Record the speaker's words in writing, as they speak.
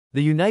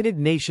The United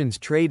Nations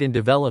Trade and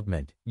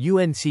Development,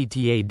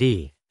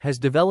 UNCTAD, has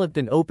developed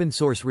an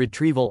open-source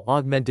Retrieval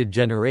Augmented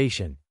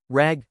Generation,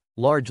 RAG,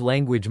 large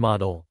language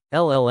model,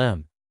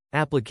 LLM,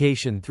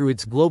 application through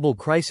its Global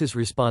Crisis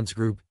Response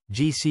Group,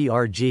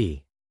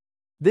 GCRG.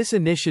 This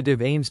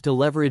initiative aims to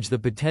leverage the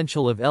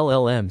potential of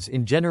LLMs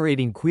in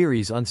generating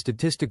queries on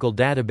statistical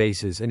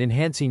databases and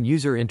enhancing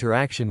user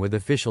interaction with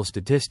official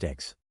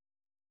statistics.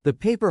 The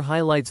paper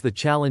highlights the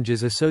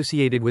challenges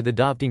associated with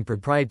adopting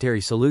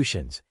proprietary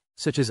solutions,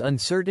 such as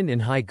uncertain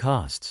and high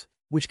costs,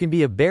 which can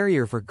be a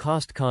barrier for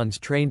cost-conscious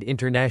trained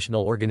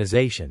international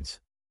organizations.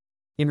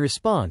 In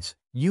response,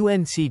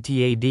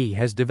 UNCTAD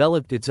has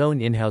developed its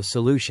own in-house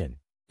solution,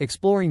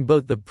 exploring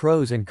both the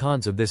pros and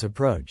cons of this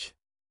approach.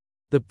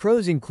 The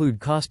pros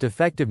include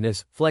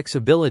cost-effectiveness,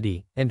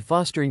 flexibility, and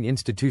fostering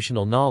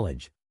institutional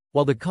knowledge,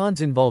 while the cons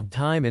involve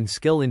time and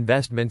skill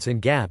investments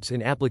and gaps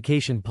in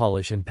application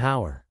polish and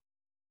power.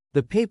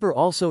 The paper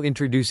also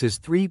introduces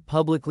 3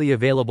 publicly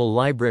available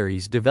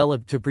libraries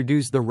developed to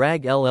produce the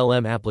RAG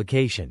LLM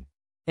application: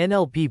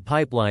 NLP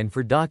pipeline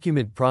for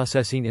document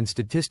processing and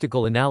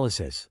statistical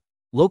analysis,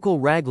 local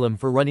RAGLM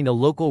for running a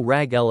local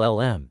RAG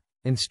LLM,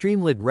 and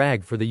Streamlit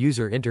RAG for the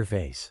user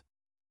interface.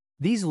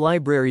 These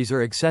libraries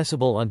are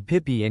accessible on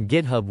PyPI and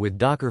GitHub with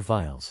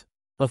Dockerfiles.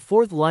 A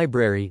 4th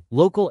library,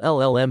 Local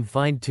LLM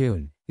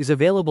Fine-Tune, is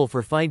available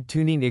for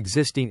fine-tuning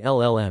existing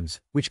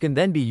LLMs, which can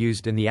then be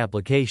used in the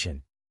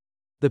application.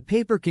 The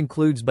paper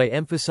concludes by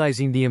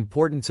emphasizing the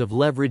importance of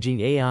leveraging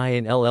AI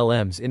and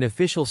LLMs in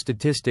official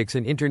statistics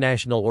and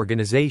international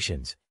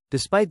organizations,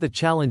 despite the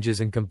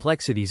challenges and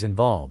complexities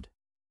involved.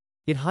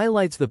 It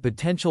highlights the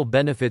potential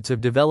benefits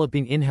of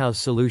developing in-house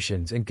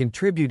solutions and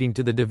contributing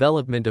to the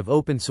development of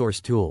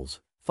open-source tools,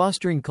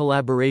 fostering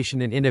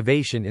collaboration and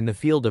innovation in the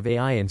field of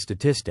AI and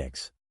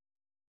statistics.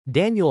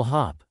 Daniel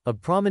Hopp, a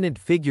prominent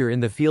figure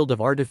in the field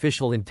of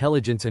artificial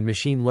intelligence and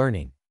machine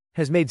learning,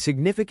 has made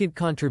significant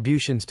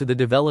contributions to the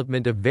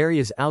development of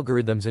various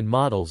algorithms and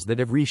models that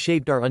have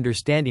reshaped our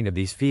understanding of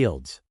these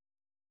fields.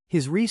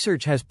 His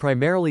research has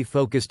primarily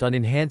focused on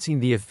enhancing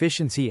the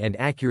efficiency and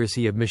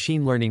accuracy of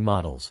machine learning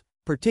models,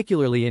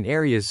 particularly in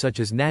areas such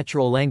as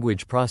natural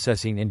language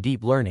processing and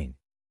deep learning.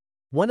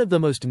 One of the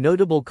most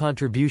notable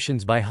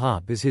contributions by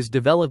Hopp is his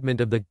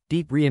development of the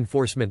deep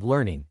reinforcement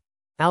learning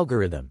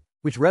algorithm,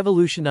 which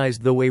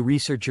revolutionized the way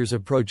researchers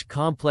approach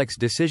complex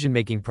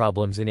decision-making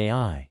problems in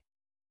AI.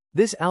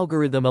 This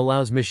algorithm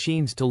allows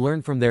machines to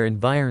learn from their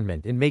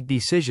environment and make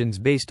decisions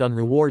based on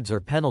rewards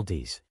or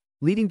penalties,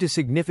 leading to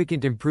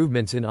significant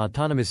improvements in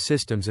autonomous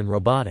systems and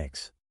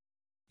robotics.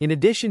 In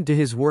addition to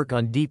his work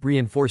on deep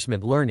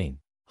reinforcement learning,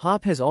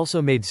 Hopp has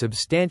also made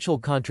substantial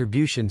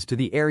contributions to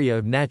the area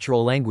of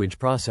natural language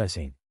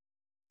processing.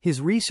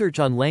 His research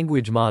on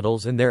language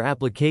models and their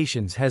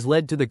applications has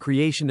led to the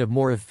creation of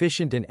more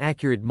efficient and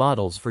accurate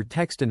models for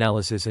text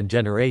analysis and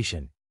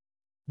generation.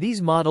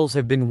 These models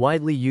have been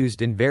widely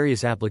used in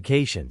various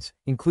applications,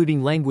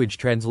 including language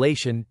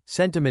translation,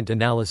 sentiment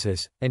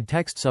analysis, and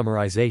text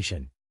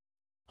summarization.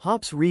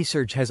 Hopp's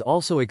research has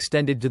also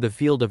extended to the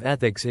field of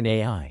ethics in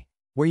AI,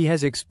 where he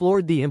has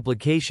explored the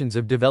implications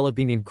of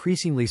developing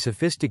increasingly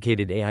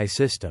sophisticated AI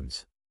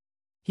systems.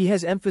 He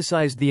has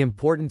emphasized the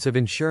importance of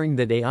ensuring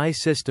that AI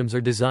systems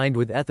are designed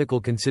with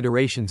ethical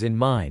considerations in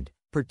mind,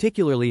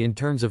 particularly in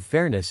terms of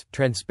fairness,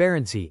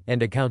 transparency,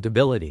 and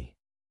accountability.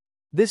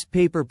 This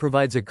paper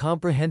provides a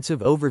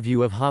comprehensive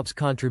overview of Hopp's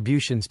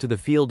contributions to the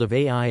field of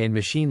AI and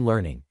machine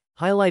learning,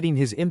 highlighting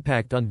his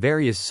impact on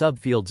various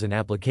subfields and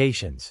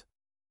applications.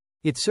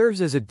 It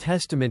serves as a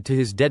testament to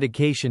his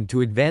dedication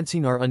to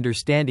advancing our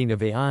understanding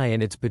of AI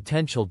and its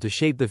potential to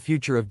shape the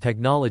future of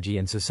technology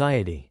and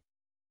society.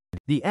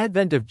 The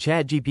advent of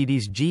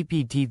ChatGPT's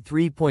GPT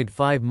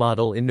 3.5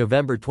 model in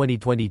November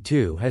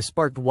 2022 has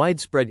sparked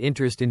widespread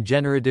interest in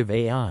generative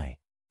AI,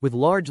 with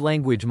large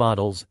language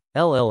models,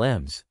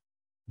 LLMs,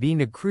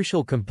 being a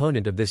crucial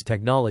component of this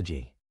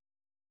technology.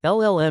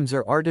 LLMs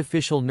are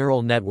artificial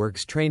neural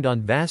networks trained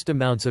on vast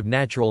amounts of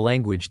natural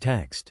language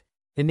text,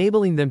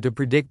 enabling them to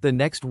predict the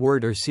next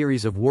word or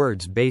series of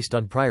words based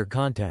on prior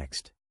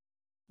context.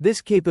 This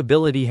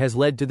capability has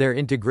led to their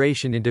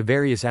integration into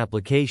various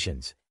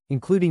applications,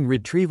 including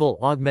Retrieval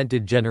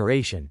Augmented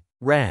Generation,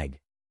 RAG,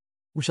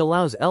 which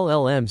allows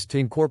LLMs to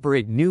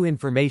incorporate new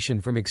information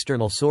from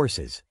external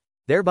sources,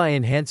 thereby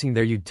enhancing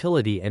their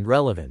utility and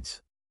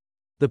relevance.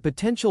 The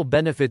potential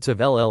benefits of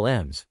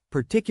LLMs,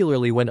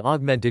 particularly when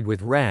augmented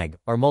with RAG,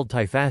 are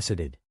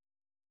multifaceted.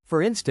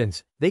 For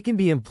instance, they can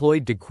be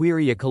employed to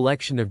query a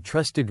collection of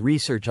trusted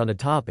research on a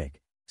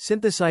topic,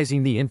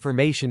 synthesizing the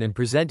information and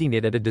presenting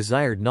it at a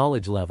desired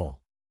knowledge level.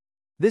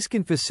 This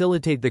can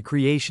facilitate the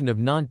creation of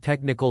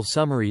non-technical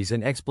summaries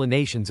and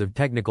explanations of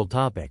technical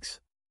topics.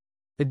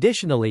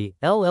 Additionally,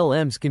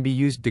 LLMs can be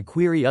used to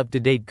query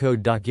up-to-date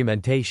code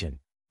documentation,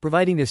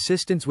 providing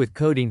assistance with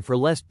coding for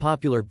less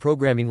popular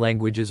programming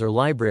languages or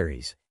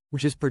libraries,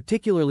 which is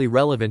particularly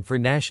relevant for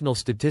national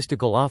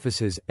statistical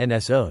offices,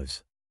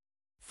 NSOs.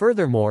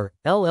 Furthermore,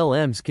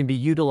 LLMs can be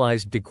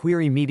utilized to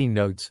query meeting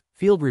notes,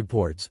 field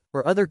reports,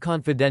 or other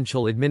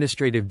confidential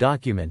administrative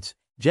documents,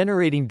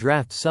 generating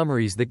draft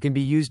summaries that can be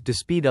used to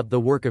speed up the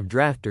work of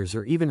drafters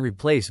or even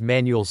replace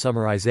manual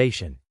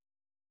summarization.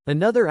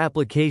 Another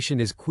application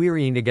is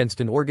querying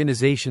against an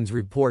organization's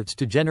reports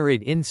to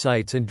generate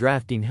insights and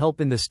drafting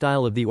help in the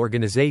style of the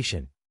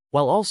organization,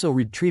 while also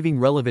retrieving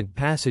relevant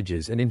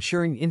passages and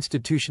ensuring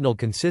institutional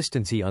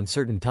consistency on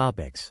certain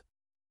topics.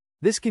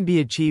 This can be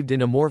achieved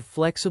in a more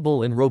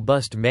flexible and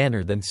robust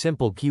manner than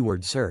simple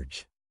keyword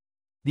search.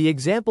 The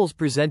examples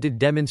presented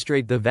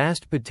demonstrate the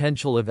vast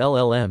potential of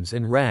LLMs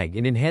and RAG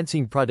in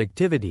enhancing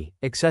productivity,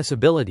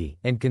 accessibility,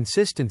 and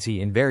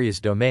consistency in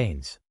various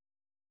domains.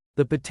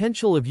 The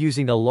potential of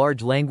using a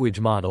large language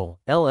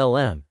model,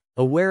 LLM,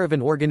 aware of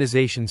an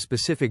organization's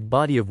specific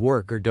body of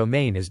work or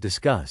domain is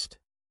discussed.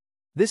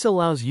 This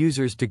allows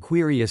users to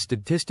query a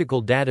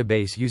statistical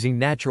database using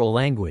natural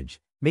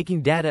language,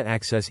 making data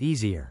access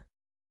easier.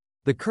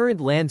 The current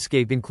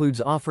landscape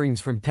includes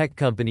offerings from tech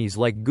companies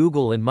like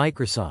Google and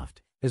Microsoft,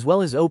 as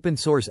well as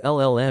open-source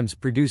LLMs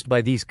produced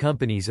by these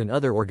companies and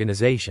other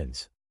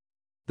organizations.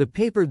 The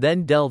paper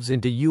then delves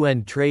into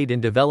UNCTAD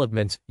and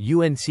Development's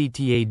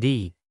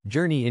UNCTAD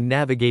journey in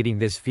navigating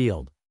this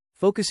field,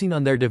 focusing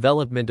on their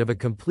development of a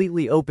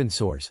completely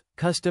open-source,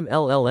 custom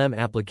LLM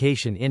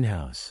application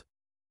in-house.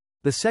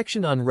 The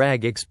section on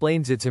RAG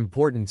explains its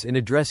importance in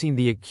addressing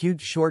the acute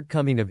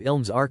shortcoming of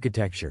LLM's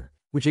architecture,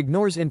 which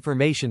ignores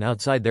information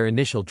outside their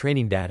initial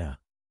training data.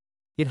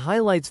 It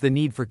highlights the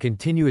need for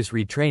continuous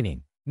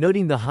retraining,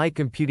 noting the high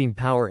computing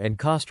power and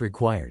cost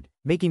required,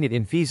 making it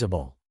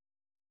infeasible.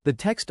 The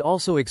text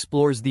also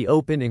explores the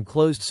open and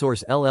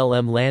closed-source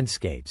LLM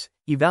landscapes,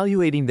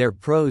 evaluating their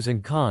pros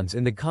and cons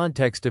in the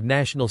context of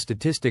national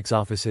statistics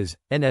offices,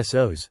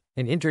 NSOs,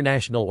 and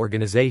international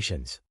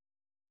organizations.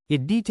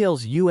 It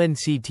details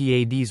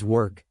UNCTAD's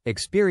work,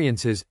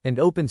 experiences, and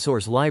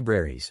open-source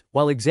libraries,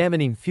 while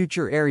examining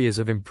future areas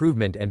of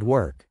improvement and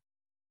work.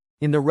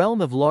 In the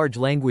realm of large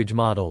language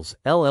models,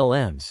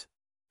 LLMs,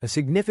 a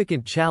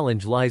significant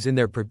challenge lies in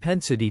their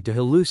propensity to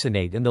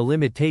hallucinate and the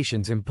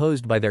limitations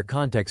imposed by their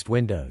context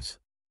windows.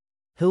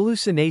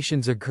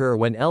 Hallucinations occur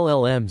when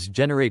LLMs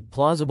generate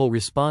plausible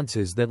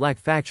responses that lack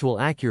factual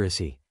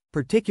accuracy,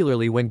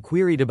 particularly when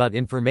queried about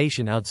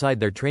information outside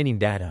their training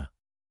data.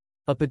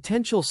 A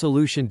potential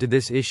solution to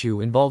this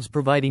issue involves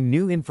providing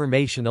new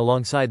information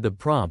alongside the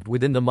prompt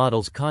within the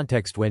model's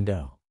context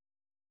window.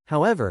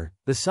 However,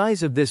 the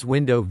size of this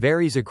window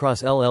varies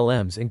across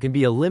LLMs and can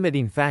be a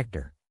limiting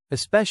factor,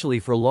 especially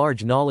for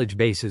large knowledge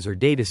bases or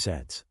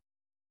datasets.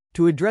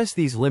 To address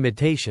these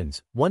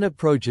limitations, one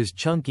approach is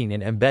chunking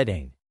and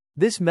embedding.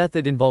 This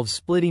method involves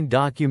splitting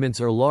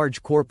documents or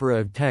large corpora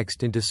of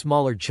text into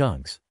smaller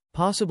chunks,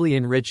 possibly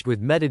enriched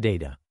with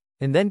metadata,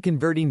 and then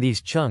converting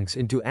these chunks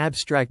into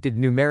abstracted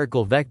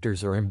numerical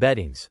vectors or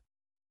embeddings.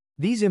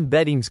 These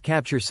embeddings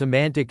capture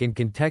semantic and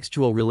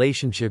contextual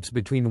relationships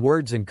between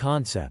words and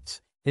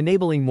concepts,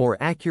 enabling more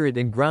accurate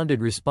and grounded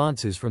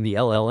responses from the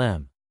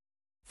LLM.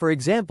 For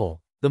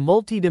example, the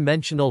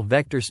multi-dimensional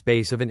vector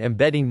space of an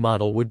embedding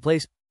model would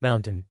place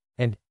mountain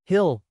and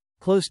hill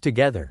close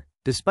together,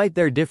 despite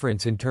their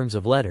difference in terms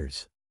of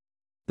letters.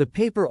 The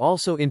paper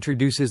also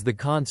introduces the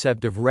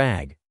concept of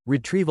RAG,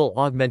 Retrieval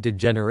Augmented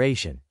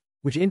Generation,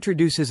 which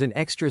introduces an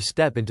extra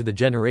step into the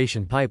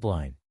generation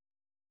pipeline.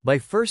 By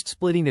first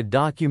splitting a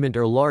document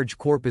or large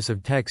corpus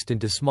of text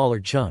into smaller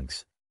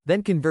chunks,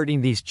 then converting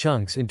these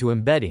chunks into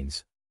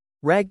embeddings,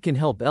 RAG can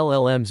help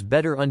LLMs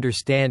better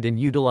understand and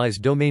utilize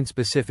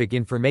domain-specific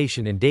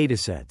information in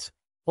datasets,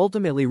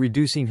 ultimately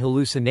reducing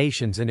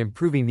hallucinations and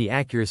improving the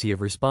accuracy of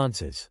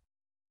responses.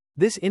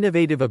 This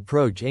innovative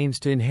approach aims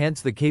to enhance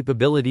the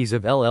capabilities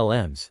of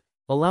LLMs,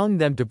 allowing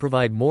them to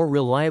provide more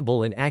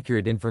reliable and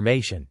accurate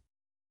information.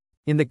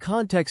 In the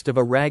context of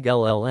a RAG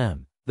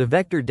LLM, the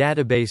vector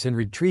database and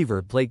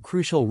retriever play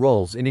crucial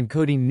roles in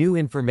encoding new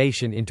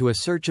information into a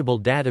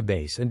searchable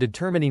database and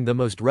determining the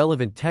most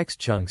relevant text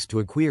chunks to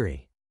a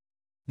query.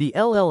 The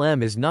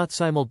LLM is not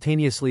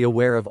simultaneously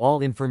aware of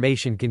all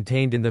information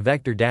contained in the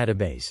vector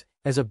database,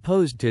 as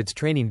opposed to its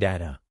training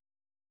data.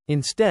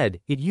 Instead,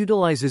 it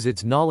utilizes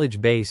its knowledge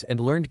base and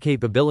learned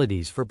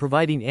capabilities for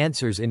providing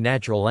answers in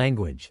natural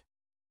language.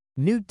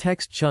 New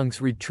text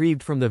chunks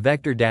retrieved from the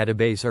vector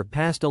database are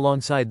passed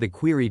alongside the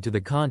query to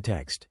the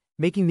context,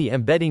 making the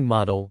embedding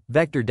model,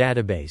 vector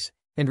database,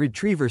 and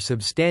retriever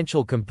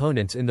substantial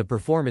components in the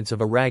performance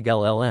of a RAG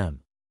LLM.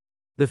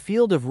 The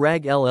field of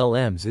RAG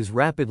LLMs is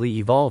rapidly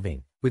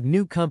evolving, with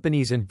new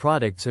companies and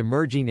products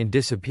emerging and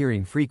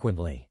disappearing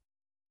frequently.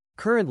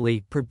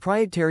 Currently,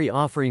 proprietary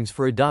offerings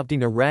for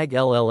adopting a RAG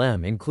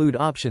LLM include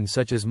options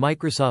such as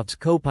Microsoft's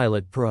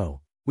Copilot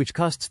Pro, which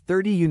costs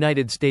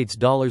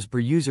 $30 per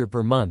user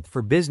per month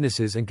for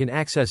businesses and can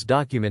access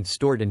documents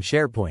stored in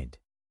SharePoint.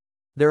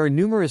 There are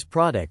numerous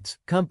products,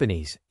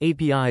 companies,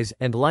 APIs,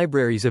 and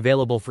libraries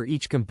available for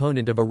each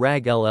component of a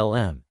RAG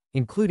LLM,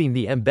 including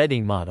the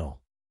embedding model.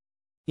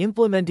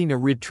 Implementing a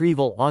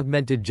Retrieval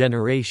Augmented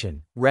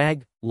Generation,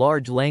 RAG,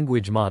 large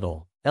language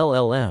model,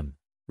 LLM,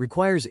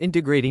 requires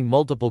integrating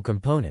multiple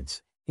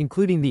components,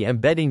 including the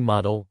embedding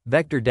model,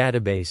 vector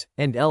database,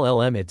 and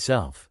LLM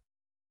itself.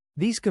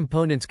 These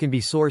components can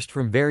be sourced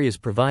from various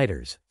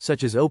providers,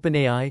 such as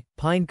OpenAI,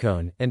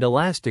 Pinecone, and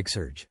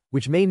Elasticsearch,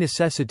 which may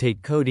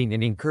necessitate coding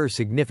and incur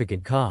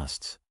significant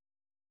costs.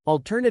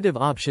 Alternative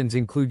options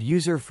include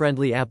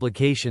user-friendly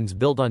applications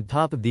built on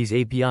top of these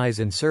APIs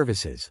and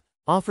services,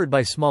 offered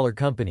by smaller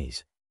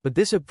companies, but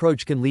this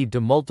approach can lead to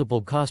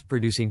multiple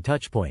cost-producing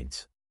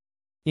touchpoints.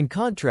 In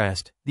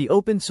contrast, the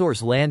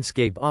open-source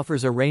landscape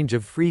offers a range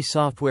of free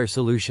software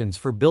solutions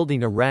for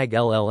building a RAG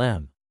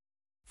LLM.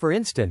 For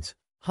instance,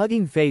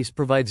 Hugging Face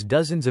provides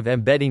dozens of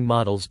embedding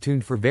models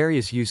tuned for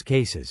various use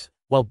cases,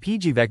 while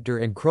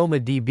pgvector and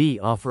ChromaDB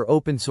offer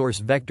open-source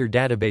vector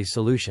database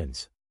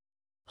solutions.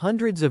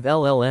 Hundreds of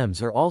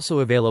LLMs are also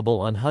available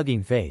on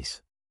Hugging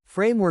Face.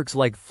 Frameworks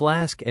like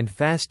Flask and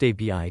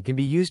FastAPI can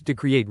be used to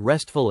create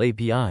RESTful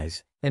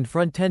APIs, and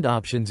front-end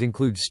options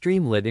include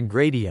Streamlit and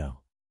Gradio.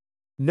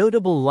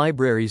 Notable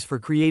libraries for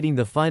creating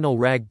the final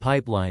RAG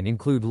pipeline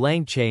include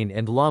LangChain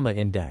and Llama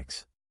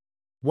Index.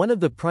 One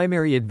of the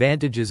primary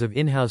advantages of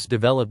in-house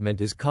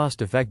development is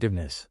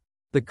cost-effectiveness.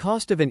 The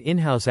cost of an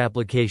in-house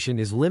application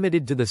is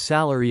limited to the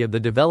salary of the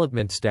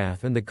development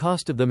staff and the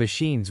cost of the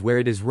machines where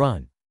it is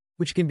run,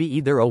 which can be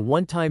either a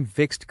one-time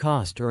fixed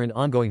cost or an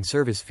ongoing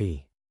service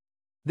fee.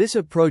 This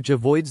approach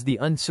avoids the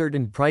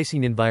uncertain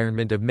pricing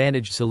environment of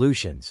managed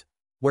solutions,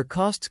 where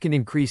costs can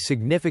increase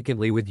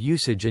significantly with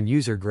usage and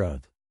user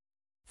growth.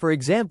 For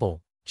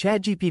example,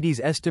 ChatGPT's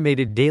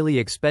estimated daily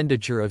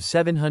expenditure of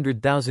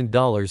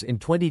 $700,000 in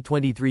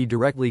 2023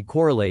 directly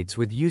correlates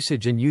with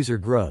usage and user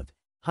growth,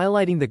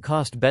 highlighting the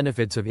cost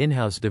benefits of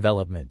in-house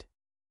development.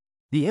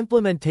 The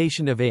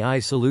implementation of AI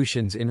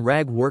solutions in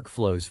RAG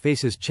workflows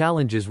faces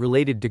challenges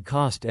related to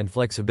cost and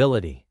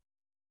flexibility.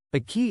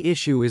 A key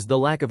issue is the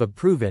lack of a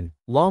proven,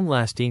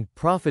 long-lasting,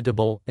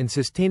 profitable, and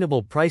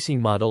sustainable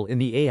pricing model in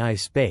the AI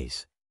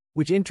space,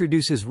 which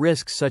introduces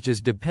risks such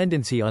as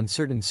dependency on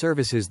certain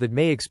services that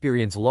may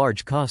experience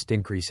large cost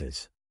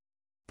increases.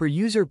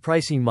 Per-user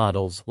pricing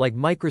models, like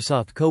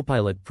Microsoft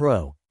Copilot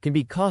Pro, can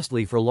be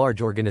costly for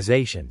large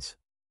organizations.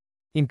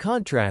 In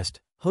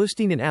contrast,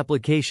 hosting an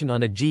application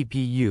on a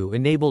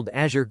GPU-enabled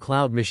Azure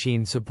cloud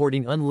machine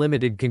supporting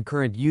unlimited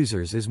concurrent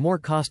users is more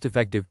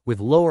cost-effective,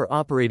 with lower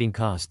operating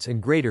costs and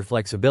greater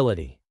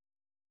flexibility.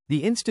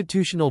 The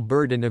institutional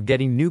burden of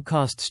getting new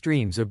cost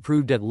streams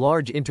approved at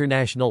large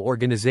international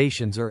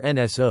organizations or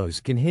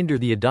NSOs can hinder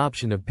the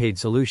adoption of paid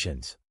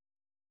solutions.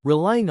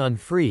 Relying on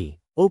free,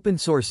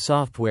 open-source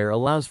software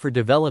allows for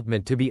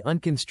development to be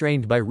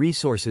unconstrained by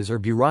resources or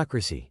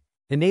bureaucracy,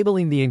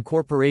 enabling the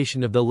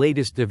incorporation of the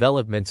latest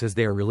developments as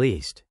they are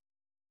released.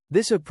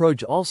 This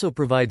approach also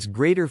provides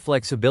greater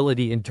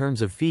flexibility in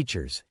terms of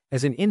features,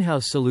 as an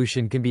in-house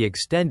solution can be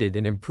extended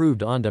and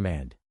improved on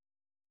demand.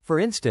 For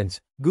instance,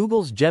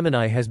 Google's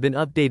Gemini has been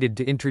updated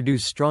to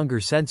introduce stronger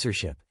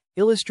censorship,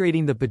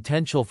 illustrating the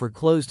potential for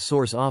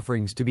closed-source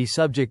offerings to be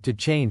subject to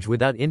change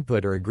without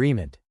input or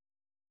agreement.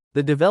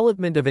 The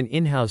development of an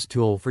in-house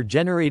tool for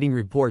generating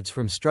reports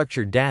from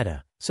structured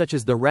data, such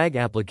as the RAG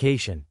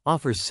application,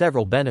 offers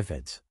several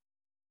benefits.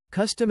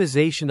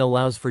 Customization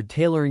allows for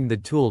tailoring the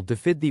tool to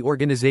fit the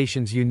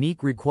organization's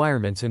unique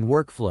requirements and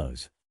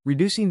workflows,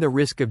 reducing the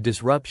risk of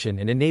disruption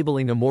and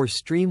enabling a more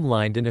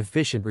streamlined and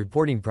efficient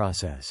reporting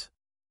process.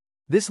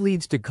 This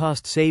leads to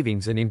cost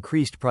savings and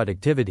increased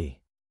productivity.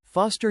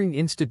 Fostering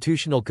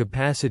institutional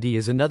capacity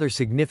is another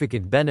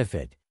significant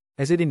benefit,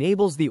 as it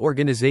enables the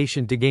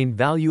organization to gain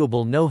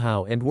valuable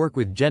know-how and work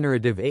with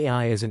generative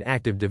AI as an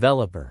active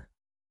developer.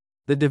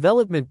 The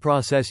development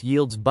process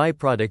yields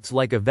byproducts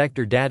like a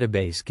vector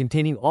database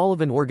containing all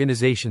of an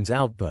organization's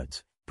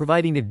outputs,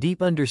 providing a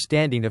deep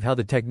understanding of how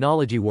the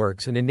technology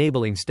works and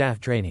enabling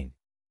staff training.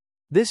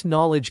 This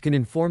knowledge can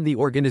inform the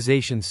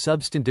organization's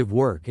substantive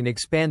work and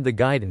expand the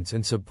guidance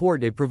and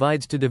support it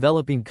provides to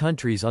developing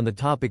countries on the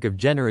topic of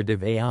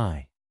generative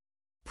AI.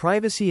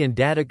 Privacy and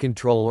data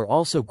control are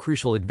also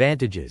crucial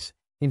advantages,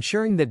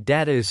 ensuring that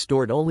data is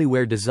stored only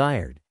where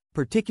desired,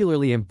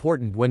 particularly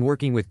important when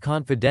working with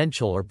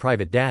confidential or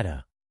private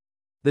data.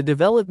 The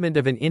development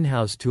of an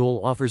in-house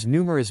tool offers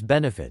numerous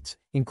benefits,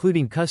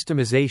 including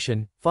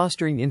customization,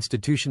 fostering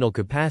institutional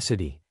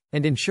capacity,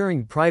 and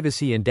ensuring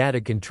privacy and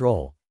data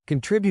control,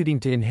 contributing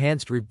to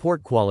enhanced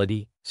report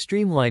quality,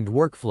 streamlined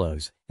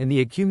workflows, and the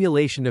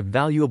accumulation of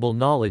valuable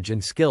knowledge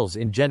and skills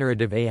in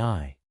generative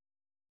AI.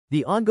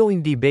 The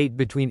ongoing debate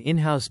between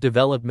in-house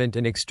development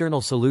and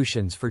external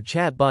solutions for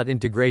chatbot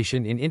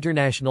integration in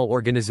international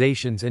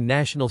organizations and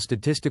national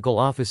statistical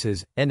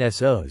offices,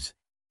 NSOs,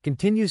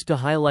 continues to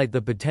highlight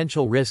the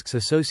potential risks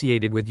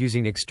associated with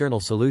using external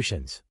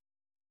solutions.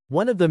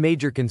 One of the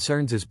major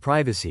concerns is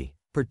privacy,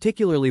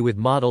 particularly with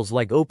models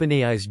like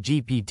OpenAI's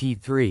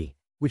GPT-3,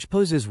 which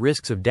poses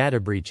risks of data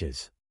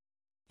breaches.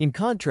 In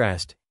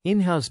contrast,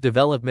 in-house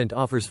development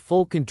offers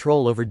full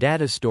control over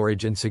data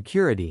storage and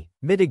security,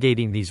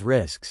 mitigating these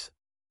risks.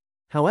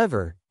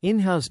 However,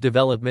 in-house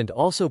development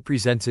also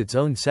presents its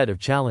own set of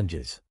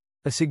challenges.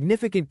 A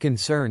significant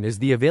concern is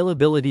the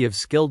availability of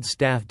skilled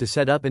staff to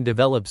set up and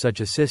develop such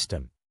a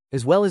system,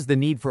 as well as the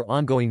need for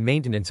ongoing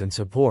maintenance and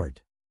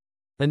support.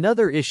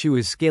 Another issue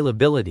is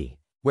scalability,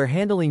 where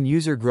handling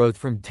user growth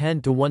from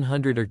 10 to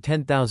 100 or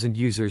 10,000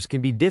 users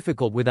can be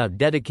difficult without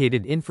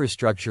dedicated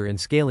infrastructure and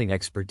scaling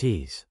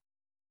expertise.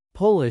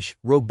 Polish,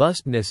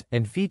 robustness,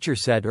 and feature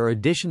set are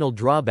additional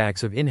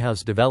drawbacks of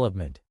in-house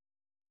development.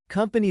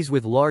 Companies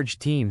with large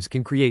teams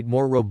can create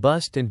more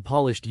robust and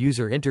polished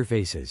user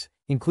interfaces,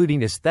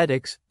 including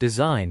aesthetics,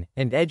 design,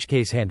 and edge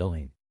case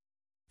handling.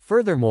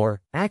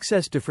 Furthermore,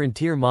 access to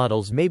frontier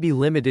models may be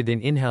limited in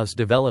in-house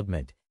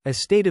development,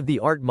 as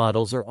state-of-the-art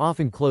models are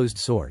often closed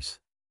source,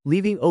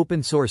 leaving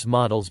open-source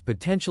models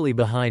potentially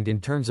behind in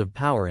terms of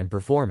power and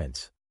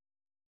performance.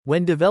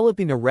 When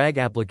developing a RAG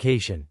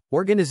application,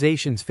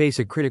 organizations face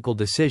a critical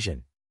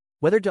decision: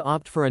 whether to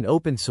opt for an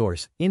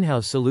open-source,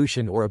 in-house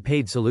solution or a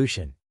paid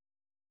solution.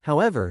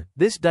 However,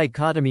 this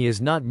dichotomy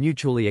is not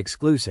mutually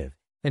exclusive,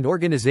 and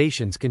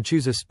organizations can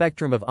choose a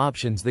spectrum of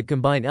options that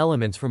combine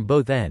elements from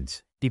both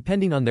ends,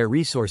 depending on their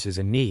resources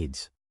and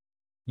needs.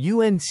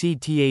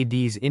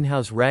 UNCTAD's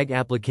in-house RAG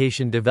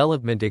application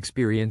development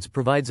experience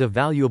provides a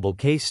valuable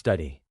case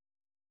study.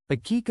 A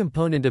key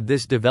component of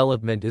this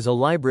development is a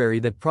library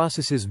that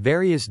processes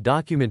various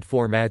document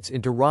formats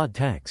into raw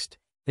text,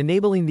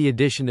 enabling the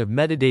addition of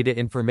metadata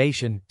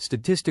information,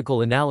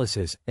 statistical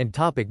analysis, and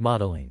topic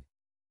modeling.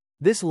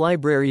 This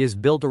library is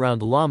built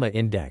around Llama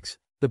Index,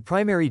 the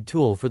primary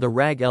tool for the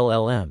RAG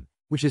LLM,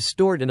 which is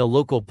stored in a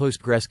local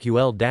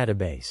PostgreSQL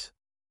database.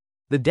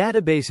 The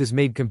database is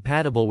made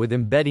compatible with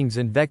embeddings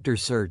and vector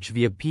search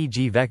via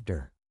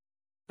pgvector.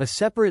 A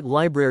separate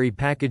library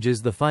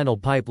packages the final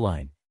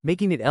pipeline,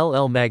 making it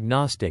LLM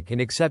agnostic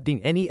and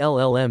accepting any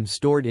LLM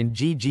stored in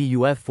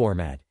gguf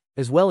format,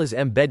 as well as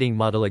embedding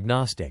model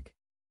agnostic.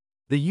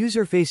 The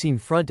user-facing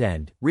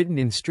front-end, written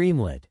in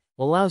Streamlit,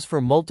 allows for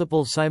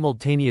multiple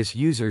simultaneous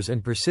users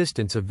and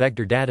persistence of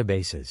vector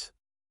databases.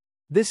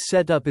 This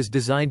setup is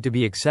designed to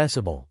be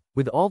accessible,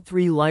 with all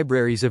three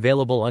libraries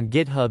available on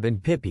GitHub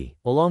and PyPI,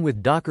 along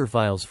with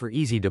Dockerfiles for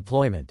easy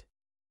deployment.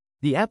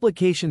 The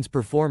application's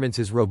performance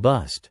is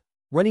robust,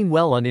 running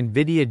well on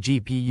NVIDIA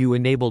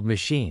GPU-enabled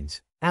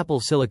machines, Apple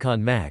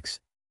Silicon Macs,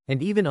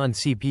 and even on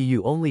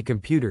CPU-only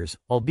computers,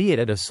 albeit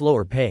at a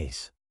slower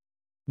pace.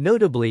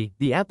 Notably,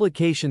 the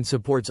application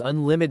supports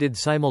unlimited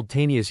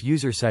simultaneous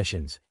user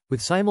sessions,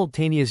 with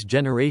simultaneous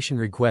generation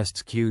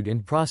requests queued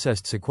and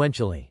processed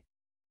sequentially.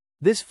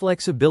 This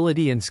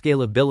flexibility and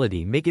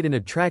scalability make it an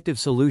attractive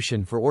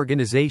solution for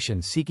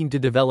organizations seeking to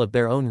develop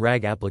their own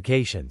RAG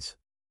applications.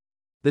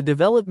 The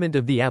development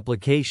of the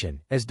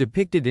application, as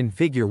depicted in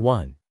Figure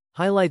 1,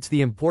 highlights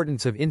the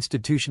importance of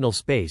institutional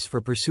space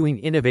for pursuing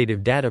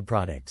innovative data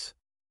products.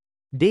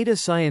 Data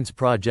science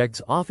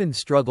projects often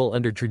struggle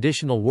under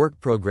traditional work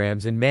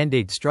programs and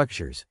mandate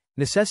structures,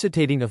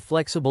 necessitating a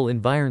flexible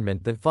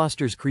environment that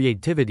fosters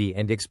creativity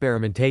and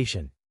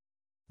experimentation.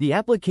 The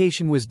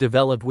application was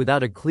developed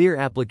without a clear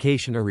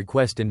application or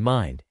request in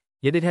mind,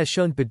 yet it has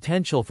shown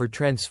potential for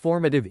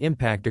transformative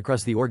impact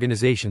across the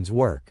organization's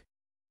work.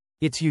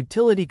 Its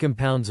utility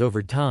compounds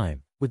over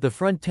time, with the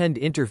front-end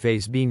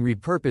interface being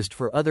repurposed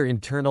for other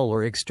internal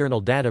or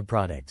external data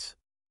products.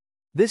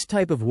 This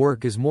type of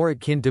work is more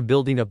akin to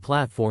building a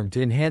platform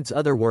to enhance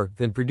other work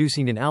than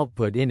producing an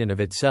output in and of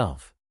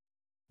itself.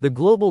 The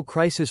Global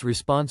Crisis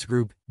Response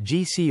Group,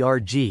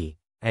 GCRG,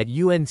 at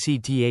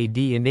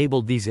UNCTAD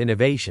enabled these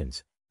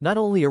innovations, not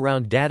only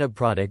around data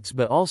products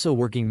but also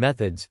working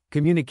methods,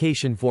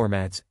 communication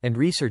formats, and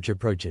research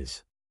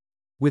approaches.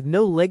 With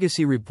no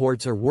legacy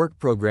reports or work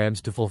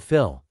programs to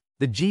fulfill,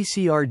 the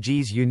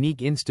GCRG's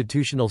unique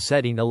institutional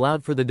setting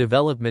allowed for the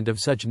development of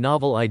such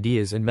novel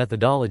ideas and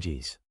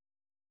methodologies.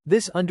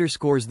 This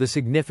underscores the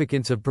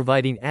significance of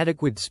providing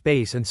adequate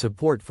space and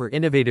support for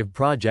innovative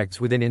projects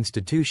within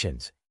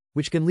institutions,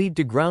 which can lead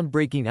to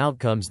groundbreaking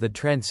outcomes that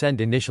transcend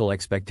initial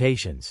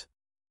expectations.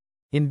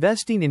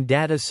 Investing in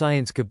data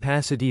science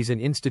capacities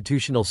and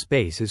institutional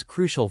space is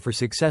crucial for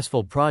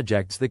successful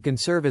projects that can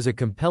serve as a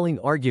compelling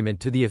argument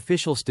to the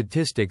official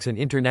statistics and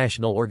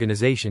international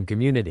organization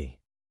community.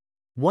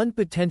 One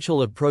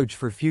potential approach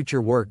for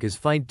future work is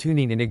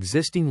fine-tuning an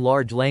existing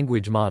large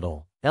language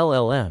model,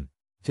 LLM,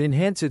 to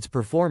enhance its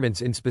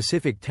performance in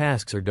specific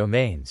tasks or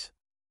domains.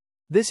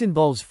 This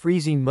involves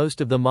freezing most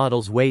of the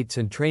model's weights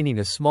and training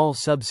a small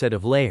subset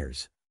of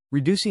layers,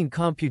 reducing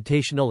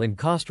computational and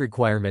cost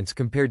requirements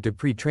compared to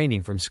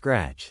pre-training from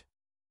scratch.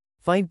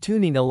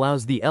 Fine-tuning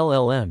allows the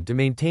LLM to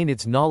maintain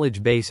its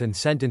knowledge base and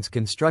sentence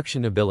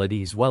construction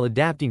abilities while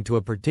adapting to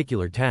a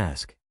particular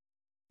task.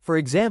 For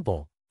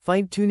example,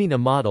 fine-tuning a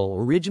model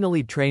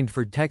originally trained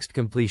for text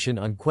completion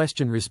on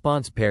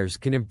question-response pairs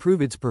can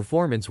improve its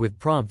performance with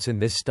prompts in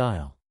this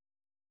style.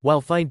 While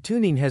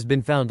fine-tuning has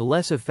been found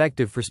less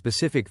effective for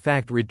specific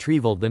fact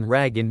retrieval than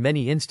RAG in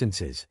many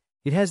instances,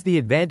 it has the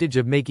advantage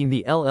of making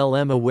the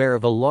LLM aware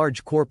of a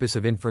large corpus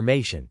of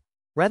information,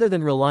 rather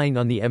than relying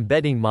on the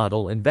embedding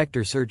model and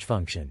vector search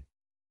function.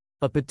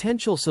 A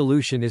potential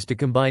solution is to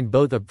combine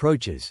both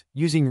approaches,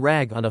 using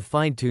RAG on a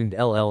fine-tuned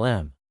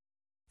LLM.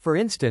 For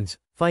instance,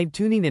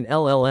 fine-tuning an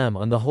LLM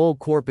on the whole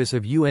corpus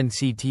of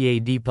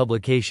UNCTAD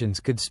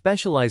publications could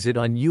specialize it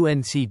on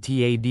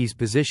UNCTAD's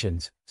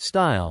positions,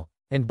 style,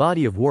 and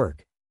body of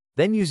work,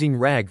 then using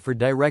RAG for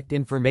direct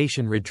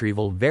information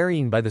retrieval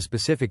varying by the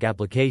specific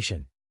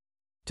application.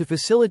 To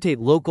facilitate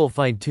local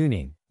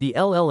fine-tuning, the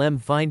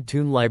LLM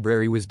fine-tune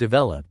library was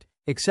developed,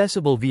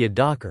 accessible via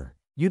Docker,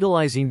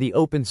 utilizing the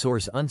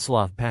open-source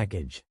Unsloth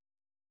package.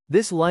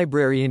 This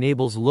library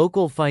enables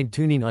local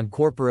fine-tuning on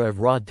corpora of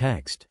raw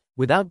text,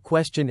 without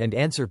question and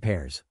answer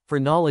pairs, for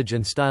knowledge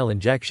and style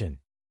injection.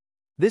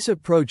 This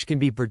approach can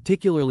be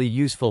particularly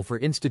useful for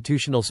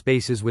institutional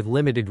spaces with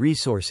limited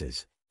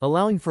resources,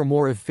 allowing for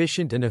more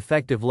efficient and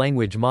effective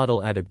language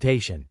model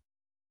adaptation.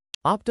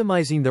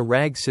 Optimizing the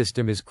RAG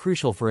system is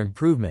crucial for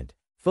improvement,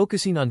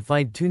 focusing on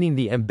fine-tuning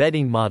the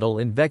embedding model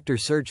and vector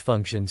search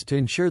functions to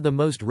ensure the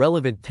most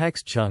relevant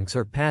text chunks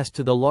are passed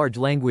to the large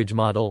language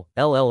model,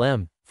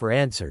 LLM, for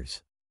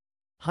answers.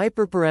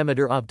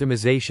 Hyperparameter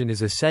optimization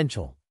is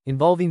essential,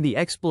 involving the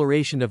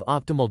exploration of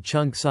optimal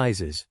chunk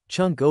sizes,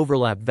 chunk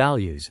overlap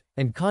values,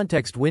 and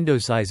context window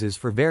sizes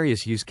for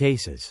various use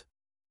cases.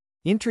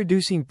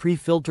 Introducing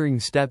pre-filtering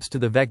steps to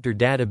the vector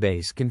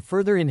database can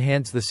further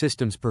enhance the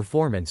system's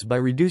performance by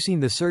reducing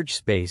the search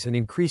space and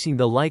increasing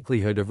the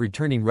likelihood of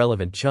returning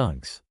relevant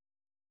chunks.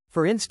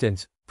 For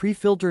instance,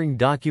 pre-filtering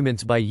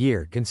documents by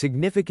year can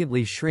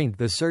significantly shrink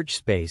the search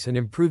space and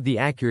improve the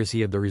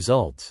accuracy of the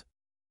results.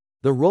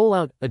 The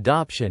rollout,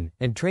 adoption,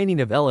 and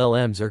training of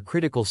LLMs are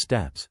critical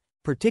steps,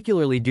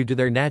 particularly due to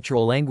their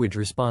natural language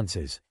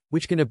responses,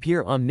 which can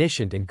appear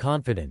omniscient and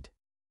confident.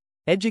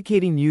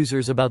 Educating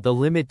users about the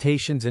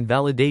limitations and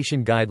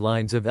validation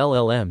guidelines of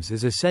LLMs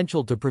is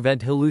essential to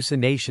prevent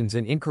hallucinations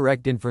and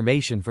incorrect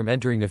information from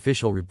entering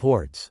official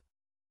reports.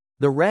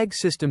 The RAG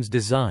system's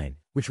design,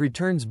 which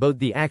returns both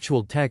the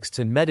actual texts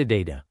and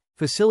metadata,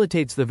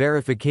 facilitates the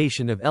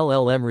verification of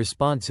LLM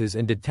responses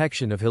and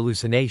detection of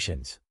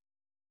hallucinations.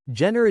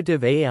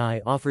 Generative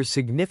AI offers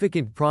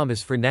significant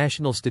promise for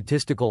national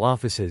statistical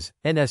offices,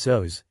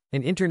 NSOs,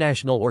 and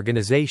international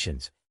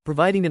organizations,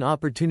 providing an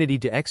opportunity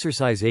to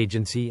exercise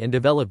agency and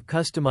develop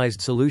customized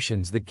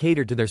solutions that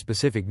cater to their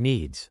specific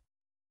needs.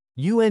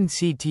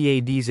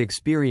 UNCTAD's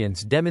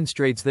experience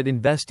demonstrates that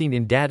investing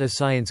in data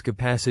science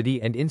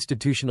capacity and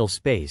institutional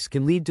space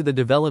can lead to the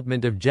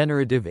development of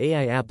generative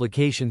AI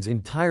applications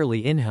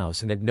entirely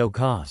in-house and at no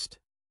cost.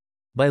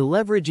 By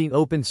leveraging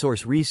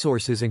open-source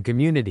resources and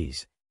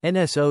communities,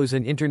 NSOs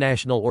and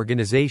international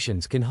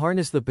organizations can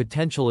harness the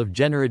potential of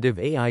generative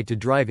AI to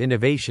drive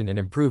innovation and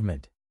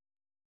improvement.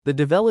 The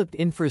developed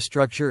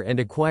infrastructure and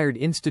acquired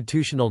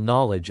institutional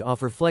knowledge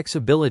offer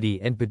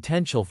flexibility and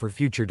potential for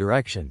future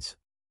directions.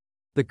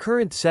 The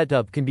current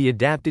setup can be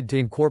adapted to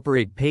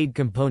incorporate paid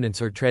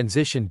components or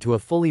transition to a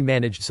fully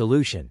managed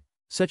solution,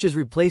 such as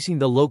replacing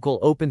the local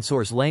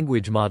open-source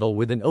language model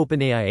with an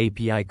OpenAI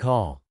API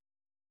call.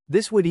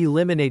 This would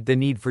eliminate the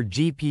need for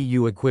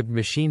GPU-equipped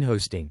machine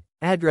hosting,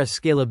 address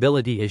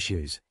scalability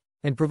issues,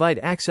 and provide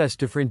access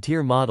to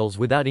frontier models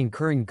without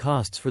incurring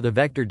costs for the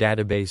vector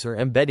database or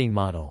embedding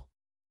model.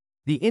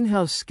 The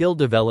in-house skill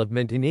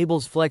development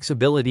enables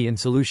flexibility in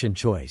solution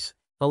choice,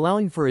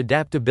 allowing for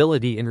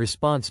adaptability in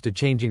response to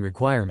changing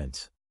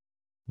requirements.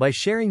 By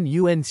sharing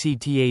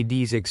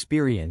UNCTAD's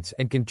experience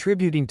and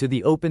contributing to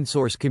the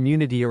open-source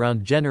community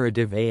around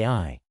generative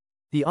AI,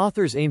 the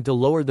authors aim to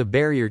lower the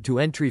barrier to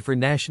entry for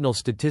national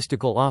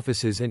statistical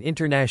offices and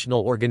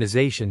international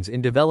organizations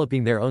in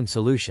developing their own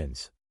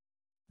solutions.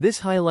 This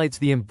highlights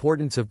the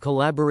importance of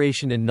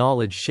collaboration and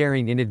knowledge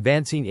sharing in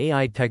advancing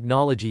AI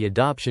technology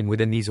adoption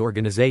within these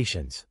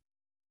organizations.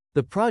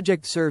 The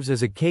project serves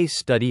as a case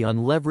study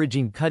on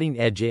leveraging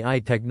cutting-edge AI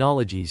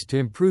technologies to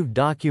improve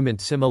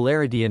document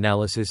similarity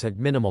analysis at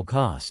minimal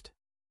cost.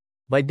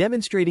 By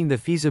demonstrating the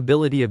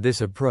feasibility of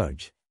this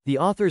approach, the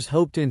authors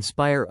hope to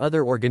inspire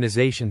other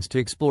organizations to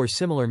explore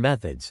similar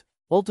methods,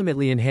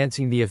 ultimately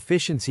enhancing the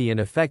efficiency and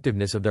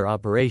effectiveness of their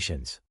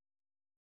operations.